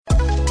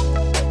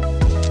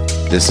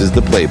This is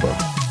The Playbook.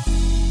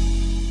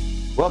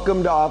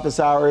 Welcome to Office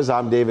Hours.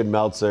 I'm David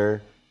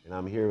Meltzer, and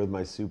I'm here with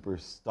my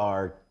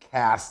superstar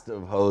cast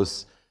of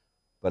hosts.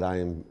 But I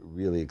am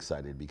really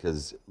excited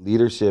because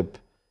leadership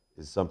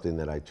is something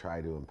that I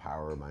try to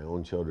empower my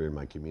own children,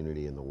 my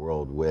community, and the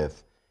world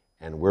with.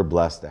 And we're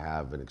blessed to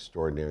have an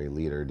extraordinary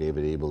leader,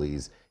 David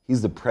Abele.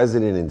 He's the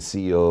president and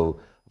CEO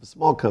of a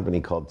small company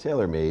called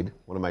TaylorMade,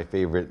 one of my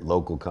favorite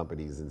local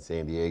companies in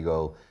San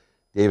Diego.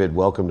 David,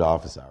 welcome to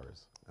Office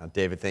Hours.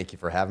 David, thank you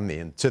for having me.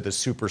 And to the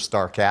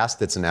superstar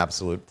cast, it's an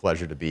absolute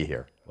pleasure to be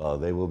here. Well,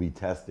 they will be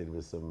tested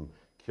with some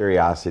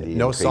curiosity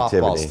no and creativity.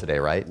 No softballs today,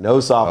 right? No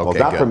softballs, okay,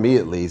 not good. for me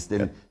at least.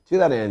 And to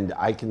that end,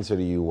 I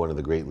consider you one of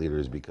the great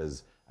leaders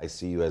because I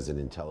see you as an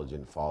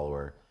intelligent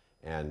follower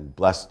and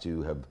blessed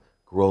to have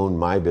grown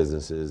my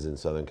businesses in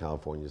Southern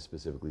California,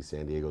 specifically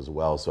San Diego as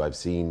well. So I've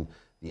seen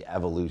the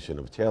evolution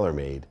of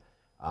TaylorMade.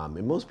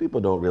 And most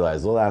people don't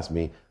realize, they'll ask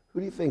me,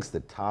 who do you think's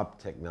the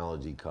top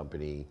technology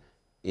company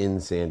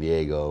in San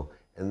Diego?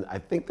 And I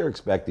think they're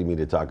expecting me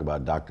to talk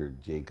about Dr.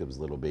 Jacob's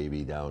little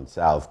baby down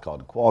south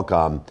called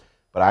Qualcomm,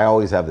 but I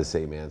always have the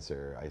same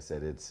answer. I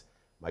said, it's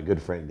my good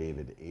friend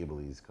David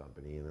Abele's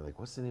company. And they're like,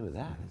 what's the name of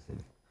that? I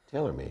said,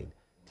 TaylorMade.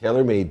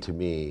 TaylorMade to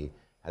me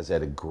has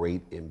had a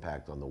great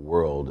impact on the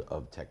world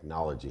of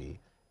technology.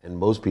 And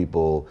most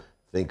people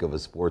think of a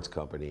sports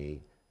company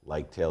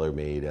like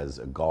TaylorMade as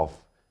a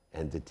golf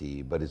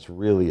entity, but it's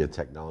really a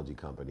technology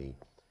company.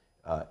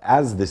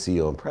 As the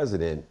CEO and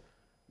president,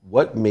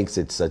 what makes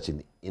it such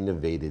an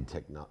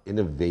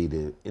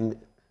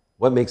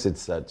what makes it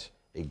such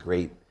a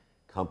great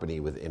company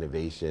with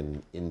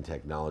innovation in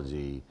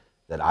technology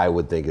that I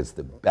would think it's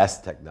the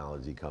best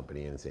technology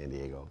company in San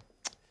Diego?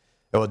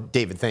 Well,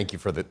 David, thank you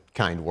for the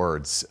kind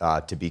words.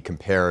 To be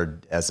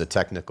compared as a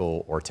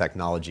technical or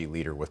technology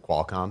leader with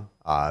Qualcomm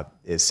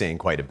is saying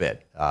quite a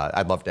bit.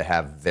 I'd love to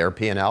have their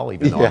P&L,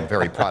 even though I'm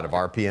very proud of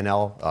our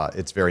P&L.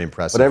 It's very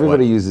impressive. But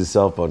everybody uses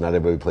cell phone, not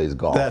everybody plays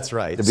golf. That's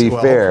right. To be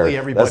fair,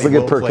 let's look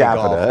at per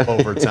capita. Golf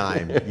over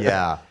time,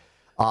 yeah.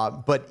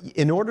 But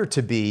in order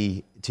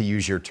to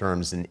use your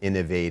terms, an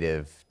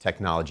innovative,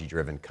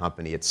 technology-driven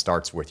company, it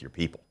starts with your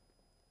people.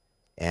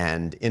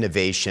 And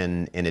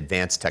innovation and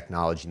advanced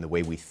technology and the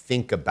way we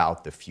think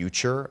about the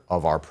future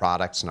of our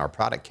products and our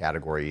product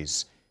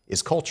categories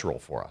is cultural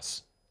for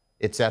us.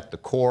 It's at the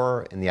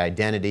core and the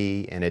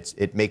identity, and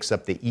it makes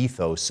up the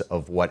ethos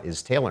of what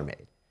is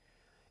TaylorMade.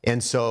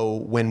 And so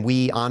when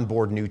we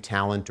onboard new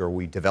talent or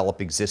we develop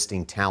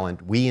existing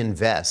talent, we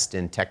invest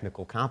in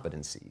technical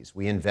competencies.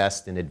 We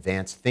invest in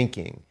advanced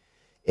thinking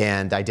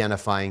and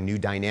identifying new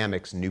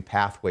dynamics and new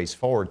pathways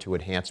forward to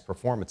enhance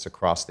performance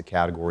across the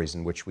categories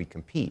in which we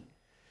compete.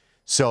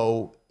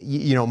 So,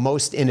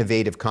 most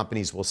innovative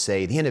companies will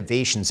say the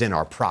innovation's in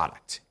our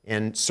product.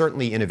 And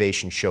certainly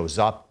innovation shows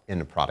up in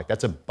the product.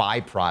 That's a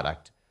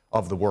byproduct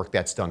of the work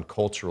that's done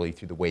culturally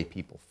through the way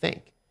people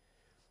think.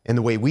 And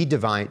the way we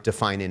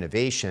define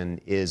innovation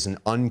is an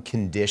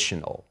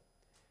unconditional,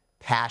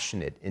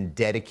 passionate, and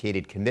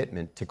dedicated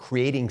commitment to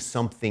creating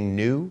something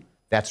new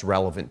that's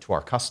relevant to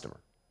our customer.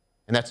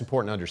 And that's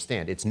important to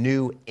understand. It's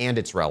new and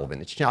it's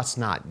relevant. It's just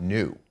not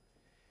new.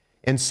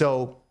 And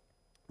so,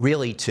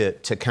 really, to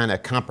kind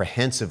of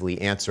comprehensively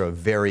answer a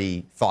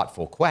very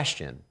thoughtful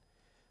question,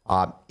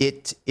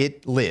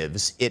 it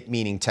lives, it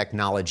meaning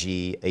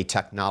technology, a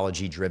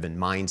technology-driven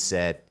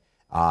mindset,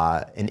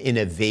 an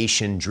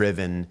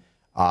innovation-driven,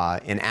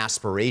 an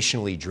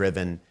aspirationally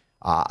driven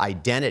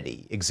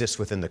identity exists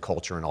within the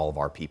culture and all of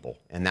our people.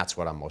 And that's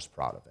what I'm most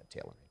proud of at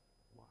TaylorMade.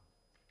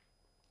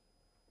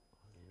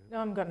 No,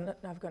 I've got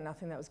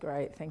nothing. That was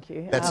great. Thank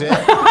you. That's it.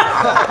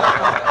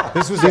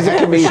 This was a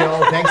heck of a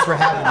show. Thanks for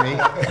having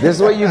me. This is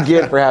what you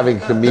get for having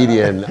a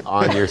comedian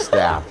on your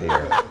staff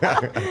here.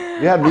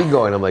 You have me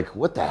going, I'm like,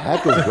 what the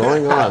heck is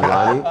going on,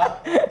 Lonnie?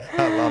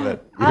 I love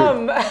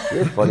it.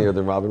 You're funnier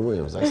than Robin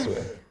Williams, I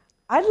swear.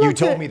 You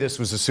told me this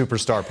was a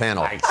superstar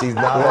panel. She's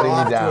not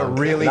letting me down. To a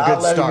really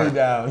good start. Me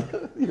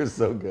down. You're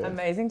so good.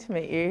 Amazing to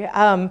meet you.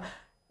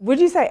 Would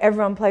you say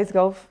everyone plays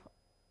golf?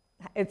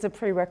 It's a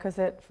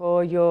prerequisite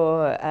for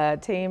your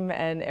team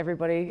and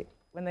everybody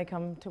when they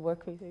come to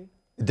work with you?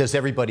 Does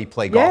everybody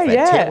play golf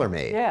at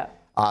TaylorMade? Yeah.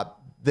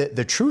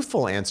 The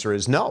truthful answer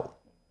is no.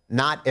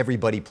 Not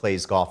everybody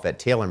plays golf at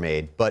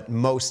TaylorMade, but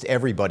most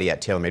everybody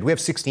at TaylorMade. We have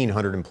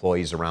 1,600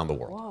 employees around the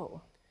world.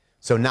 Whoa.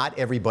 So not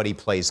everybody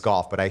plays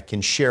golf, but I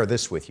can share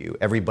this with you.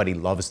 Everybody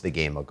loves the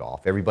game of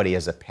golf. Everybody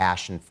has a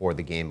passion for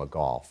the game of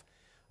golf.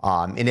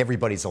 And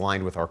everybody's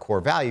aligned with our core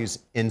values,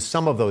 and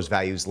some of those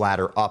values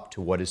ladder up to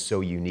what is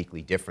so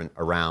uniquely different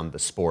around the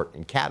sport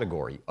and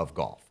category of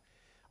golf.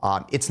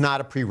 It's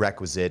not a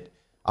prerequisite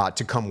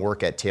to come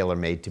work at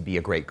TaylorMade to be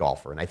a great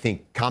golfer. And I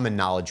think common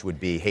knowledge would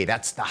be, hey,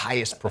 that's the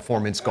highest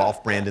performance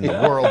golf brand in the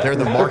world. They're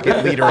the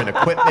market leader in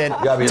equipment.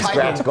 You gotta be a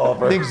scratch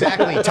golfer.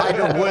 Exactly.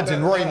 Tiger Woods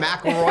and Rory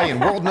McIlroy and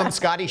world number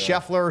Scotty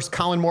Scheffler,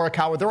 Colin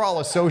Morikawa, they're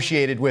all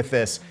associated with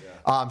this.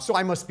 So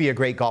I must be a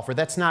great golfer.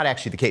 That's not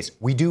actually the case.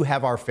 We do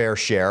have our fair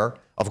share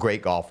of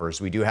great golfers.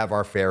 We do have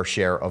our fair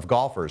share of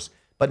golfers.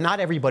 But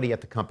not everybody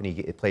at the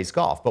company plays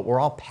golf. But we're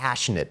all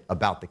passionate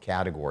about the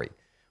category.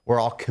 We're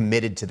all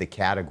committed to the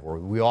category.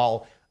 We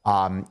all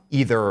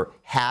either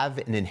have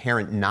an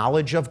inherent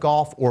knowledge of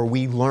golf, or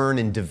we learn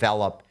and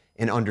develop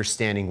in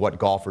understanding what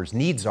golfers'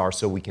 needs are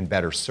so we can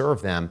better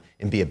serve them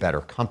and be a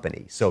better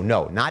company. So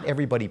no, not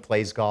everybody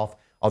plays golf,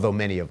 although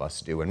many of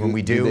us do. And when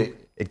we do,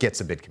 it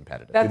gets a bit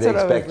competitive. That's Do they what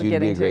I was expect you to be a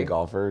getting great to.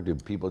 golfer? Do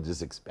people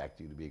just expect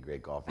you to be a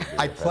great golfer?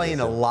 I play in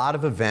a lot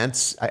of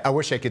events. I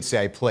wish I could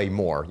say I play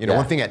more. You know,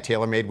 one thing at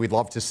TaylorMade we'd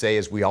love to say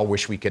is we all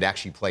wish we could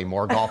actually play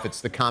more golf. It's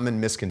the common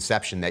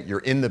misconception that you're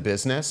in the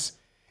business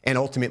and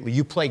ultimately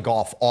you play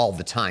golf all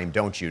the time,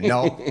 don't you?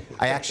 No,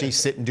 I actually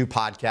sit and do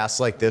podcasts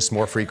like this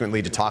more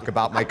frequently to talk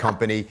about my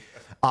company.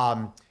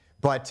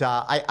 But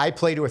I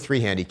play to a 3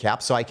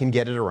 handicap, so I can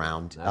get it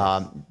around.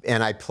 Nice.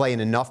 And I play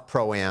in enough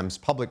pro-ams,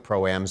 public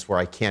pro-ams, where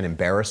I can't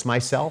embarrass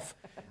myself.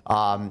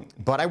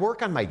 But I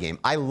work on my game.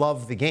 I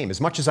love the game.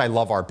 As much as I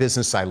love our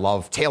business, I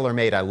love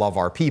TaylorMade, I love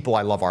our people,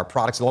 I love our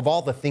products, I love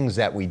all the things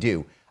that we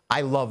do. I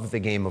love the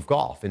game of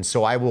golf. And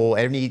so I will,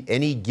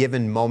 any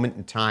given moment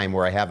in time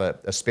where I have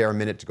a spare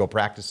minute to go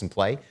practice and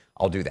play,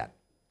 I'll do that.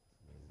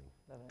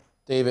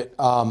 David,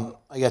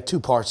 I got 2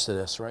 parts to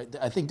this, right?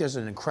 I think there's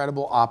an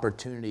incredible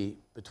opportunity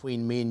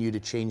between me and you to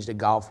change the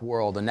golf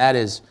world, and that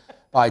is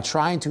by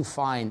trying to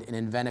find and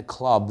invent a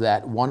club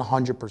that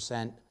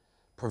 100%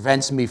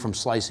 prevents me from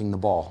slicing the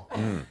ball.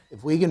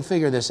 If we can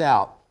figure this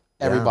out,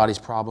 everybody's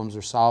problems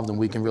are solved, and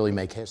we can really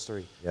make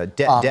history. Yeah,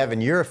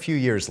 Devin, you're a few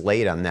years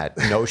late on that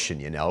notion,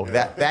 you know.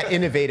 That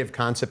innovative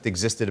concept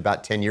existed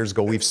about 10 years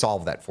ago. We've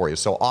solved that for you.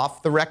 So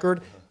off the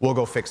record, we'll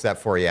go fix that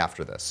for you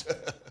after this.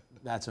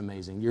 That's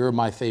amazing. You're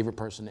my favorite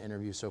person to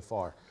interview so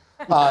far.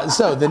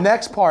 So the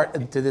next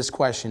part to this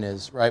question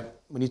is, right,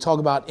 when you talk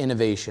about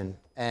innovation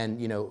and,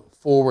 you know,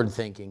 forward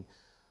thinking,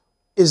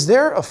 is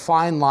there a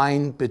fine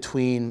line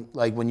between,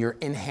 like, when you're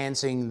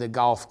enhancing the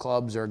golf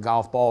clubs or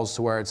golf balls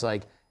to where it's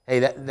like, hey,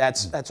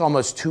 that's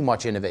almost too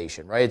much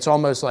innovation, right? It's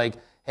almost like,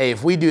 hey,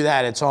 if we do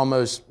that, it's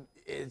almost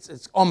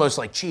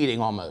like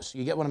cheating almost.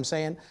 You get what I'm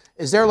saying?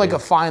 Is there like a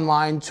fine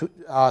line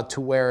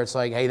to where it's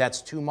like, hey,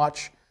 that's too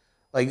much?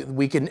 Like,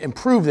 we can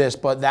improve this,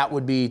 but that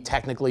would be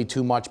technically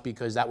too much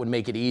because that would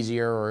make it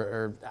easier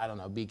or I don't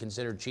know, be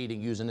considered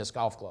cheating using this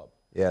golf club?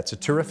 Yeah, it's a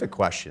terrific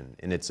question,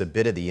 and it's a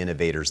bit of the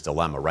innovator's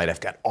dilemma, right? I've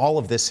got all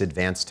of this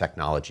advanced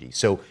technology.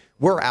 So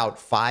we're out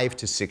 5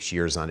 to 6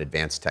 years on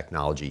advanced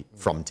technology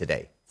from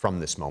today, from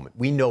this moment.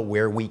 We know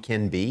where we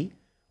can be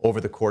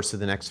over the course of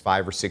the next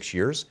 5 or 6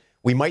 years.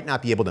 We might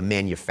not be able to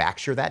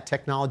manufacture that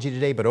technology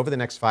today, but over the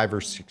next 5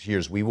 or 6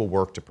 years, we will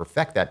work to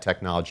perfect that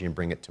technology and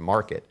bring it to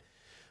market.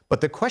 But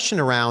the question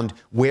around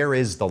where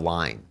is the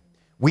line?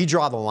 We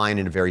draw the line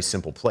in a very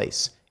simple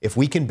place. If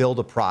we can build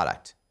a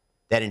product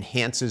that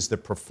enhances the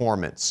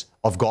performance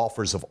of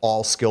golfers of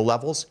all skill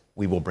levels,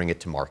 we will bring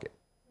it to market.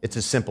 It's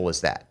as simple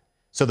as that.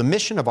 So the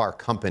mission of our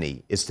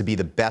company is to be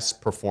the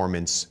best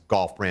performance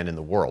golf brand in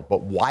the world.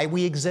 But why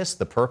we exist,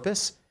 the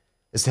purpose,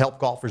 is to help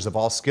golfers of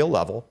all skill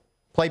level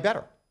play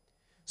better.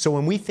 So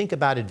when we think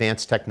about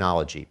advanced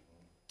technology,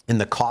 in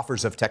the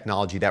coffers of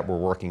technology that we're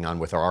working on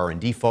with our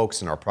R&D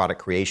folks and our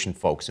product creation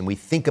folks, and we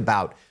think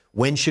about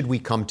when should we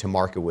come to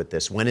market with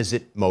this, when is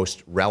it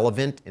most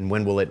relevant, and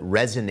when will it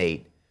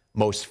resonate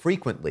most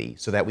frequently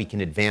so that we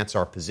can advance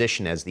our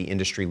position as the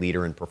industry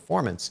leader in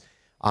performance,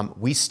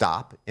 we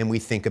stop and we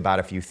think about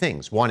a few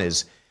things. One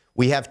is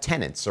we have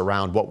tenets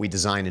around what we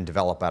design and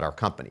develop at our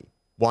company.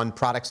 One,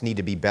 products need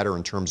to be better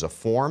in terms of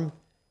form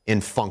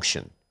and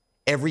function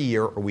every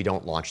year or we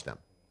don't launch them.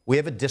 We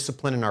have a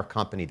discipline in our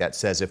company that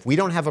says if we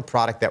don't have a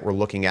product that we're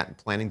looking at and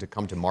planning to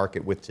come to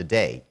market with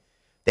today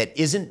that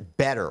isn't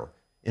better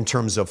in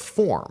terms of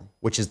form,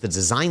 which is the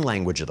design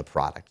language of the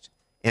product,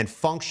 and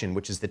function,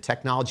 which is the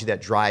technology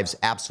that drives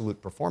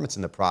absolute performance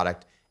in the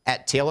product,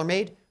 at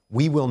TaylorMade,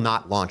 we will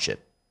not launch it.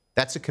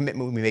 That's a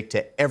commitment we make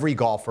to every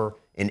golfer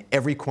in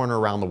every corner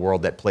around the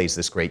world that plays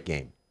this great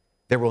game.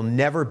 There will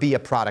never be a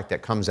product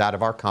that comes out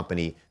of our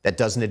company that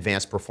doesn't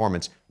advance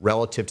performance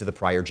relative to the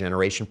prior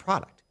generation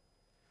product.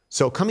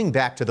 So coming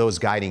back to those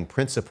guiding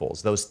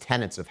principles, those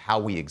tenets of how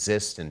we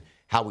exist and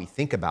how we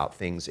think about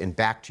things, and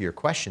back to your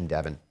question,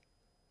 Devin,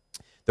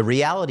 the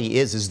reality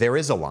is there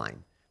is a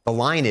line. The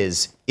line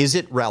is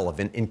it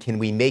relevant and can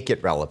we make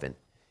it relevant?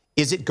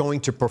 Is it going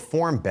to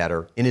perform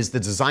better? And is the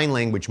design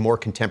language more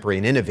contemporary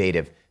and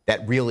innovative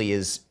that really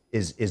is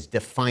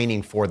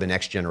defining for the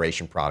next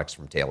generation products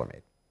from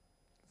TaylorMade?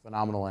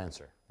 Phenomenal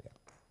answer.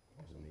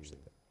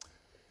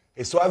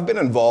 Hey, so I've been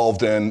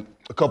involved in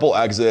a couple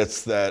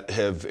exits that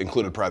have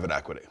included private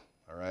equity,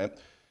 all right?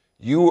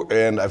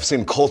 I've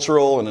seen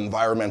cultural and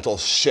environmental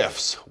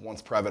shifts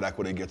once private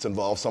equity gets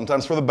involved,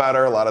 sometimes for the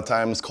better, a lot of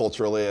times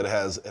culturally it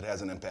has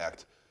an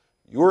impact.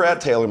 You were at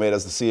TaylorMade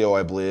as the CEO,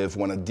 I believe,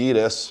 when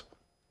Adidas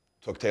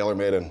took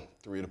TaylorMade and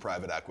threw you to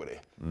private equity.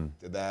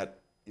 Did that,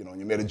 you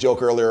made a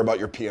joke earlier about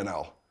your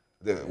P&L.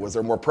 Was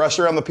there more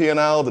pressure on the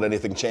P&L? Did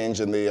anything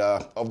change in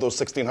of those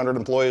 1,600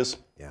 employees?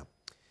 Yeah.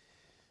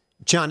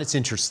 John, it's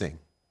interesting.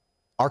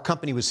 Our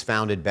company was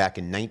founded back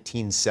in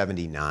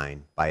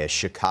 1979 by a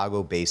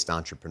Chicago-based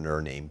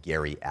entrepreneur named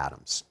Gary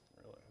Adams.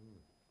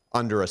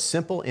 under a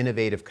simple,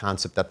 innovative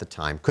concept at the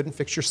time. Couldn't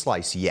fix your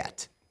slice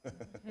yet.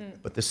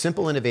 But the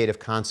simple, innovative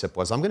concept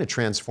was, I'm going to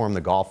transform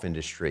the golf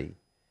industry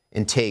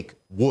and take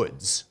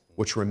woods,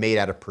 which were made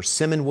out of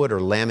persimmon wood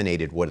or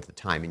laminated wood at the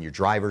time, in your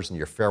drivers and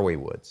your fairway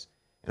woods.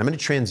 And I'm going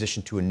to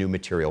transition to a new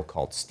material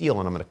called steel,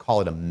 and I'm going to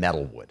call it a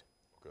metal wood.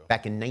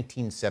 Back in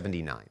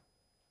 1979.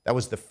 That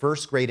was the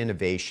first great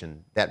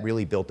innovation that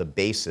really built a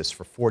basis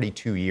for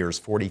 42 years,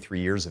 43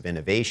 years of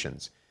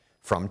innovations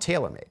from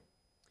TaylorMade.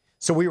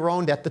 So we were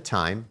owned at the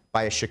time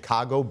by a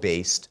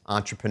Chicago-based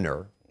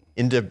entrepreneur,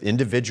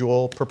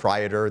 individual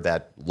proprietor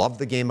that loved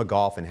the game of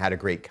golf and had a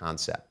great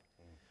concept.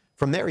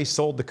 From there, he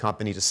sold the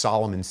company to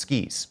Salomon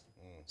Skis.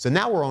 So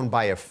now we're owned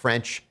by a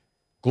French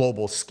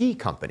global ski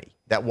company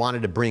that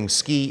wanted to bring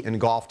ski and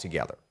golf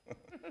together.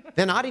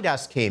 Then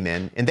Adidas came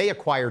in and they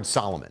acquired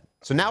Salomon.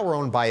 So now we're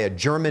owned by a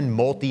German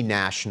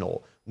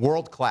multinational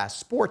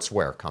world-class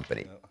sportswear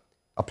company,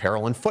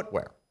 apparel and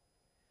footwear.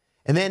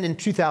 And then in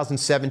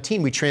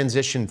 2017, we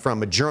transitioned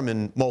from a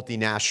German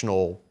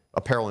multinational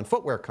apparel and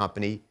footwear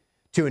company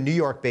to a New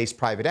York-based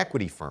private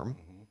equity firm.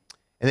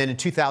 And then in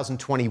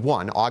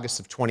 2021, August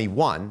of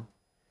 21,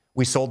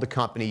 we sold the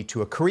company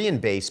to a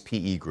Korean-based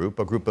PE group,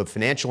 a group of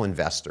financial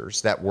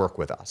investors that work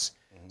with us.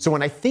 So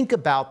when I think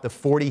about the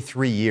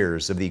 43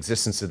 years of the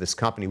existence of this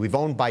company, we've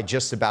owned by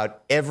just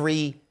about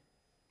every,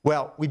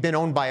 well, we've been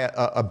owned by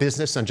a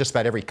business on just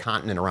about every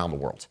continent around the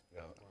world.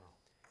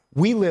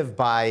 We live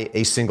by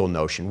a single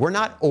notion. We're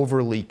not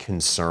overly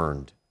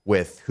concerned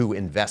with who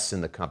invests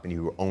in the company,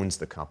 who owns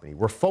the company.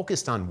 We're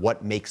focused on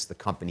what makes the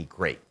company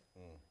great.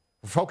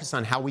 We're focused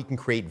on how we can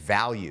create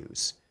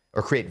values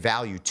or create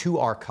value to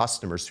our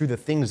customers through the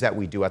things that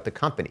we do at the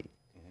company.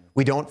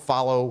 We don't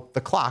follow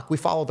the clock, we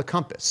follow the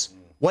compass.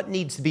 What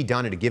needs to be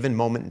done at a given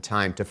moment in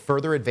time to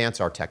further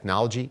advance our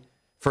technology,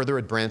 further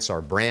advance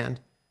our brand,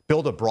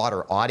 build a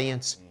broader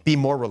audience, be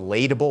more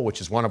relatable,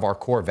 which is one of our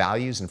core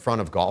values in front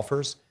of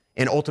golfers,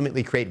 and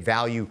ultimately create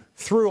value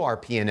through our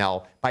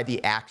P&L by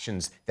the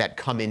actions that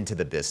come into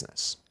the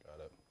business.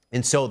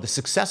 And so the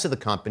success of the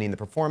company and the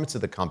performance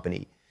of the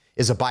company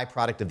is a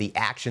byproduct of the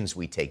actions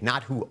we take,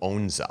 not who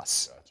owns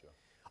us.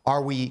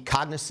 Are we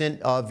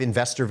cognizant of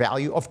investor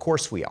value? Of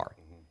course we are.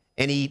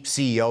 Any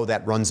CEO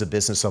that runs a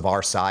business of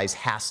our size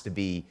has to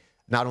be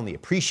not only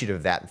appreciative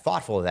of that and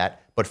thoughtful of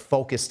that, but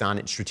focused on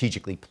it and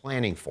strategically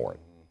planning for it.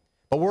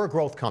 But we're a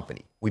growth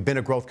company. We've been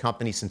a growth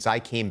company since I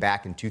came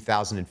back in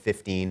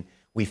 2015.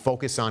 We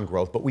focus on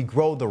growth, but we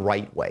grow the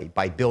right way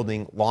by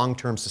building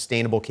long-term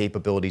sustainable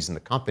capabilities in the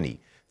company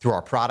through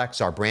our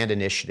products, our brand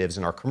initiatives,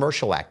 and our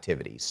commercial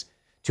activities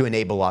to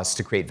enable us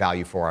to create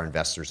value for our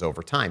investors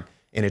over time.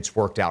 And it's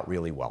worked out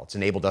really well. It's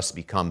enabled us to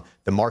become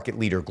the market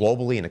leader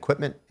globally in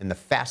equipment and the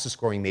fastest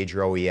growing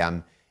major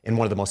OEM in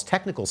one of the most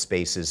technical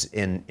spaces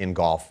in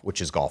golf, which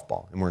is golf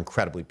ball. And we're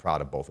incredibly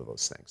proud of both of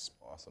those things.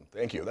 Awesome.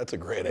 Thank you. That's a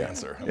great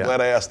answer. I'm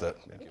glad I asked it.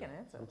 You can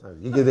answer.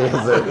 You can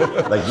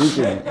answer, like you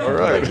can,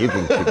 like you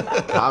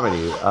can comedy.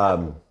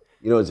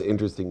 You know, it's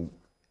interesting.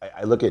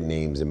 I look at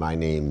names, and my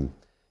name,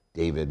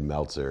 David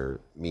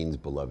Meltzer, means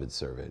beloved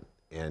servant.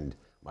 And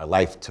my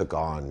life took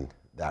on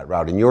that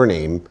route. And your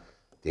name,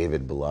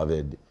 David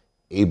Beloved,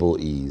 Able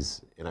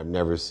Ease, and I've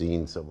never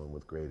seen someone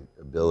with great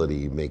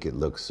ability make it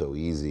look so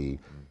easy.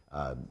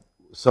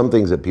 Some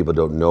things that people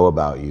don't know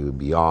about you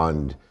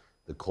beyond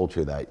the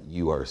culture that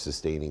you are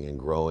sustaining and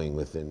growing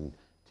within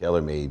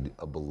TaylorMade,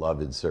 a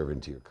beloved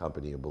servant to your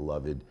company, a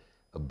beloved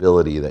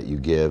ability that you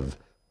give,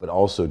 but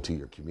also to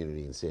your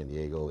community in San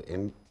Diego.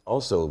 And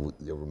also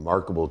the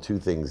remarkable two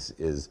things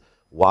is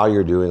while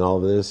you're doing all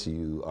of this,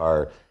 you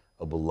are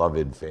a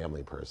beloved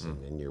family person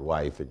and your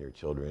wife and your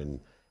children.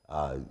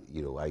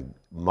 You know, I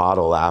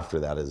model after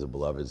that as a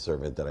beloved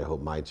servant that I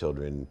hope my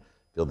children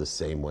feel the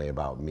same way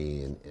about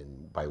me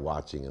and by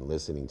watching and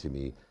listening to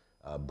me.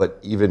 But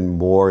even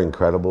more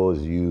incredible,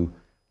 as you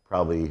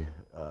probably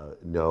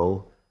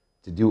know,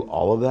 to do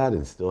all of that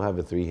and still have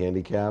a 3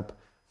 handicap.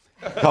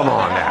 Come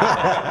on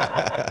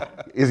now.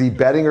 Is he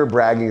betting or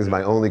bragging is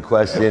my only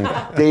question.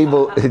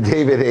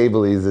 David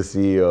Abele is the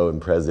CEO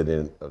and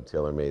president of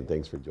TaylorMade.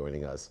 Thanks for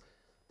joining us.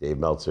 Dave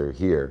Meltzer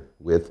here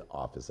with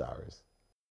Office Hours.